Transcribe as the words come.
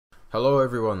Hello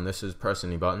everyone, this is Press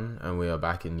Any Button and we are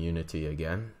back in Unity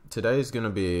again. Today is going to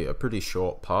be a pretty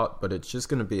short part, but it's just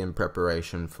going to be in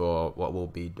preparation for what we'll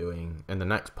be doing in the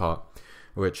next part,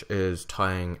 which is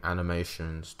tying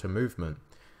animations to movement.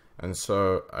 And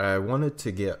so I wanted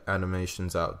to get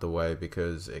animations out of the way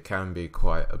because it can be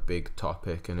quite a big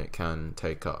topic and it can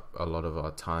take up a lot of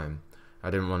our time. I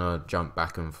didn't want to jump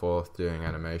back and forth doing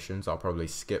animations. I'll probably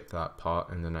skip that part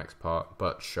in the next part,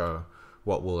 but show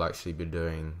what we'll actually be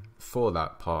doing for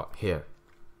that part here.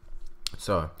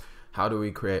 So how do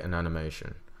we create an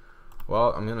animation?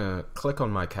 Well, I'm gonna click on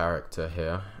my character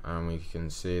here and we can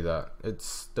see that it's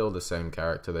still the same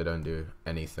character. They don't do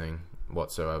anything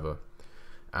whatsoever,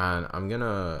 and I'm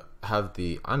gonna have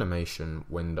the animation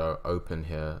window open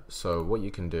here. So what you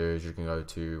can do is you can go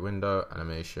to window,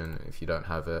 animation if you don't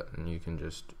have it, and you can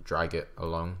just drag it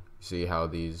along. See how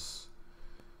these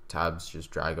tabs just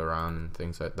drag around and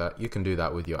things like that. You can do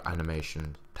that with your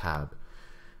animation tab.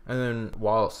 And then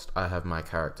whilst I have my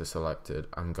character selected,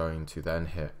 I'm going to then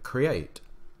hit create,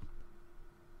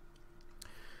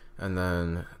 and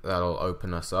then that'll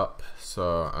open us up.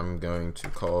 So I'm going to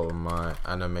call my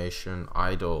animation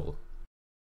idle,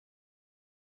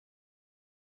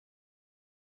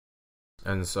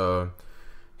 and so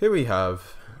here we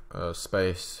have a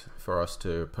space for us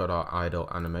to put our idle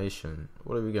animation.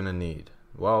 What are we going to need?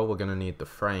 Well, we're going to need the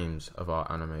frames of our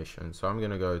animation. So I'm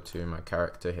going to go to my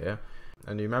character here,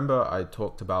 and you remember I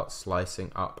talked about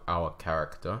slicing up our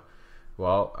character.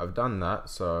 Well, I've done that.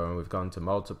 So we've gone to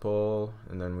multiple,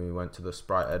 and then we went to the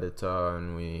sprite editor,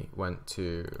 and we went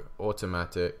to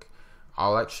automatic.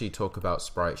 I'll actually talk about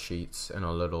sprite sheets in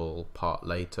a little part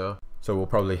later. So we'll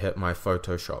probably hit my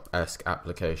Photoshop-esque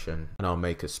application and I'll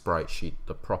make a sprite sheet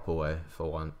the proper way for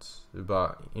once.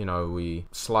 But, you know, we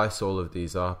slice all of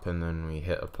these up and then we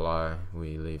hit apply,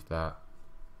 we leave that.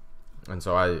 And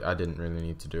so I didn't really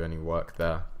need to do any work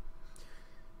there.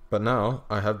 But now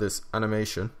I have this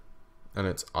animation and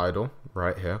it's idle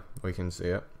right here. We can see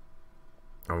it.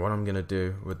 And what I'm going to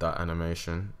do with that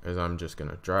animation is I'm just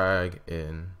going to drag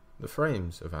in the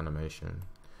frames of animation.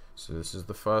 So this is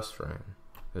the first frame.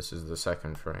 This is the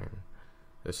second frame,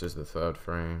 this is the third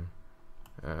frame,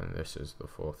 and this is the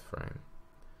fourth frame.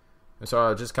 And so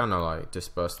I just kind of like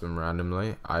disperse them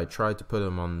randomly. I tried to put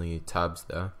them on the tabs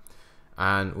there,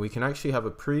 and we can actually have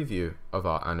a preview of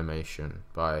our animation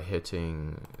by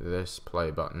hitting this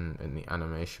play button in the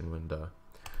animation window.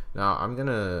 Now I'm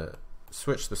gonna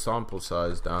switch the sample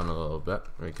size down a little bit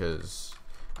because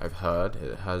I've heard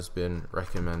it has been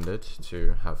recommended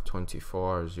to have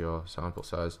 24 as your sample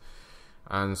size.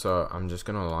 And so I'm just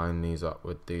going to line these up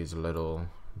with these little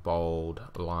bold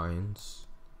lines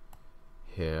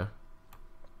here.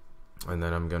 And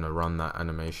then I'm going to run that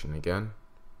animation again.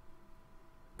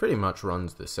 Pretty much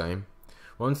runs the same.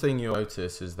 One thing you'll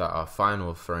notice is that our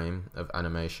final frame of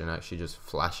animation actually just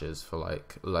flashes for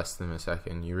like less than a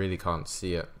second. You really can't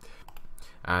see it.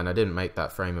 And I didn't make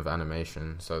that frame of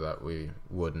animation so that we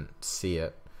wouldn't see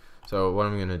it. So what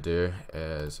I'm going to do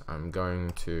is I'm going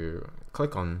to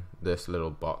click on this little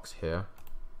box here,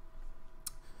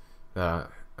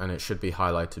 and it should be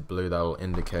highlighted blue. That will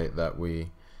indicate that we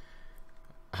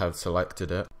have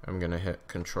selected it. I'm going to hit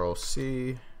Control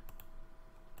C,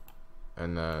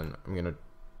 and then I'm going to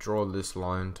draw this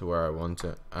line to where I want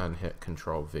it and hit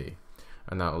Control V,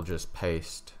 and that will just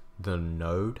paste the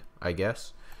node, I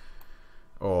guess,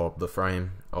 or the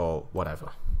frame or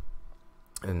whatever.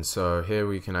 And so here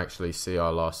we can actually see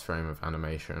our last frame of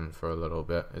animation for a little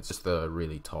bit. It's just the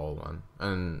really tall one.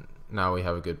 And now we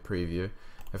have a good preview.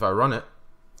 If I run it,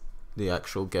 the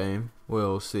actual game,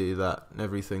 we'll see that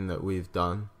everything that we've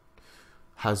done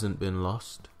hasn't been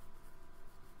lost.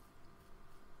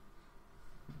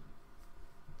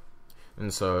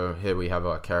 And so here we have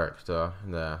our character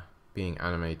there being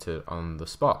animated on the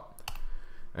spot.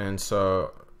 And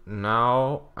so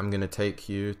now I'm going to take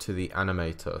you to the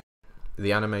animator.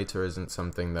 The animator isn't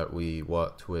something that we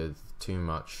worked with too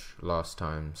much last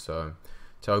time, so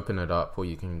to open it up, what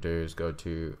you can do is go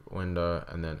to window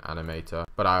and then animator,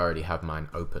 but I already have mine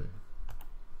open.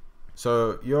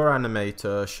 So your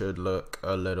animator should look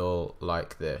a little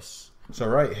like this. So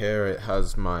right here it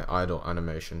has my idle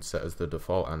animation set as the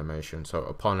default animation, so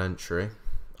upon entry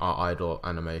our idle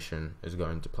animation is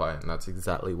going to play, and that's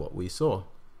exactly what we saw.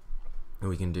 And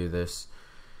we can do this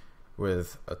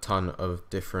with a ton of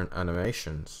different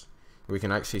animations. We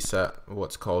can actually set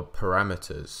what's called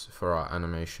parameters for our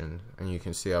animation, and you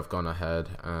can see I've gone ahead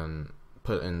and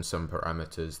put in some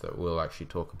parameters that we'll actually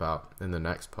talk about in the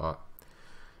next part.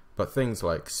 But things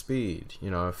like speed, you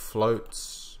know,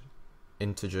 floats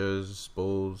integers,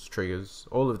 bools, triggers,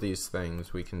 all of these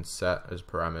things we can set as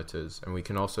parameters, and we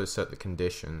can also set the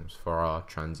conditions for our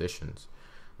transitions.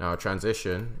 Now a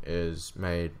transition is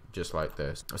made just like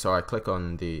this. So I click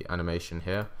on the animation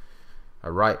here, I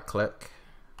right click,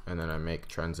 and then I make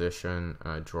transition,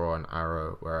 and I draw an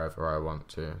arrow wherever I want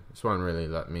to. This won't really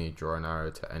let me draw an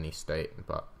arrow to any state,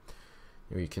 but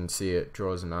you can see it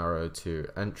draws an arrow to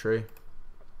entry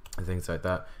and things like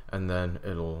that. And then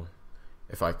it'll,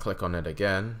 if I click on it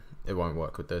again, it won't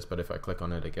work with this, but if I click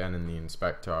on it again in the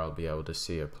inspector, I'll be able to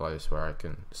see a place where I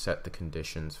can set the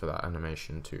conditions for that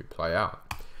animation to play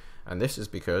out. And this is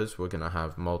because we're going to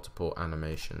have multiple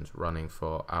animations running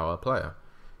for our player.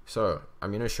 So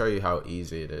I'm going to show you how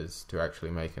easy it is to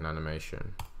actually make an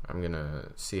animation. I'm going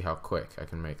to see how quick I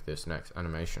can make this next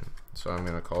animation. So I'm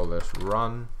going to call this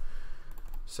run,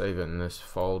 save it in this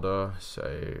folder,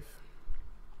 save.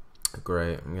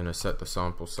 Great. I'm going to set the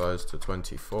sample size to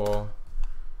 24.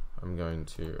 I'm going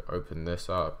to open this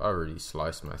up. I already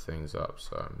sliced my things up,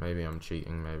 so maybe I'm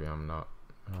cheating, maybe I'm not.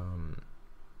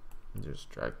 Just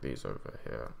drag these over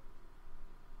here.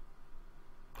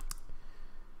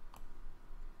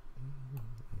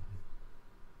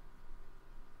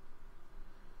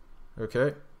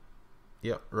 Okay.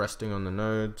 Yep, resting on the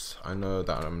nodes. I know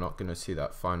that I'm not going to see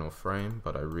that final frame,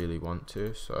 but I really want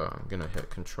to, so I'm going to hit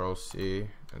Control C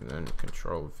and then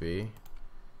Control V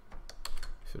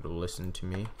if it'll listen to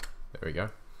me. There we go.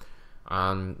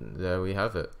 And there we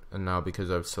have it. And now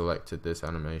because I've selected this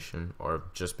animation, or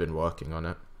I've just been working on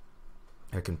it,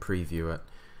 I can preview it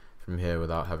from here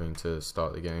without having to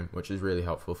start the game, which is really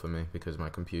helpful for me because my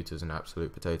computer's an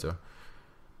absolute potato.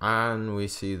 And we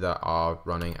see that our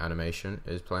running animation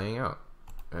is playing out.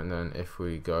 And then if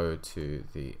we go to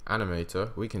the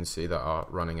animator, we can see that our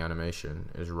running animation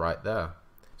is right there.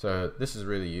 So this is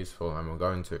really useful, and we're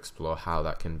going to explore how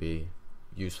that can be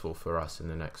useful for us in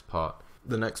the next part.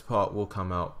 The next part will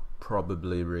come out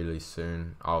probably really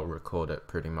soon. I'll record it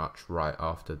pretty much right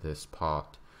after this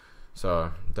part.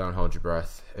 So don't hold your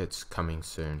breath, it's coming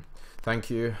soon. Thank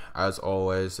you. As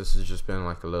always, this has just been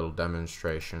like a little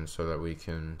demonstration so that we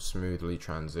can smoothly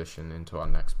transition into our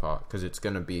next part, because it's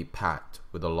going to be packed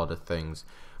with a lot of things,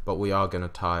 but we are going to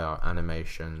tie our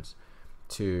animations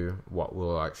to what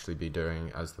we'll actually be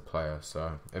doing as the player.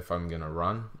 So if I'm going to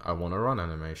run, I want to run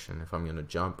animation. If I'm going to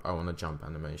jump, I want to jump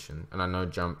animation. And I know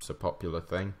jump's a popular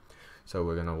thing, so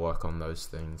we're going to work on those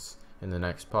things in the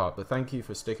next part. But thank you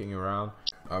for sticking around.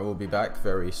 I will be back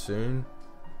very soon.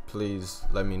 Please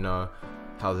let me know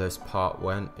how this part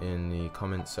went in the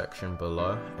comment section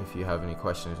below. If you have any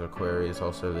questions or queries,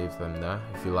 also leave them there.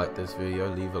 If you like this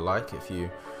video, leave a like. If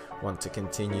you want to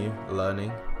continue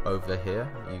learning over here,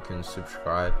 you can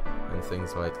subscribe and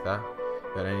things like that.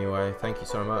 But anyway, thank you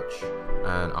so much,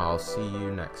 and I'll see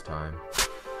you next time.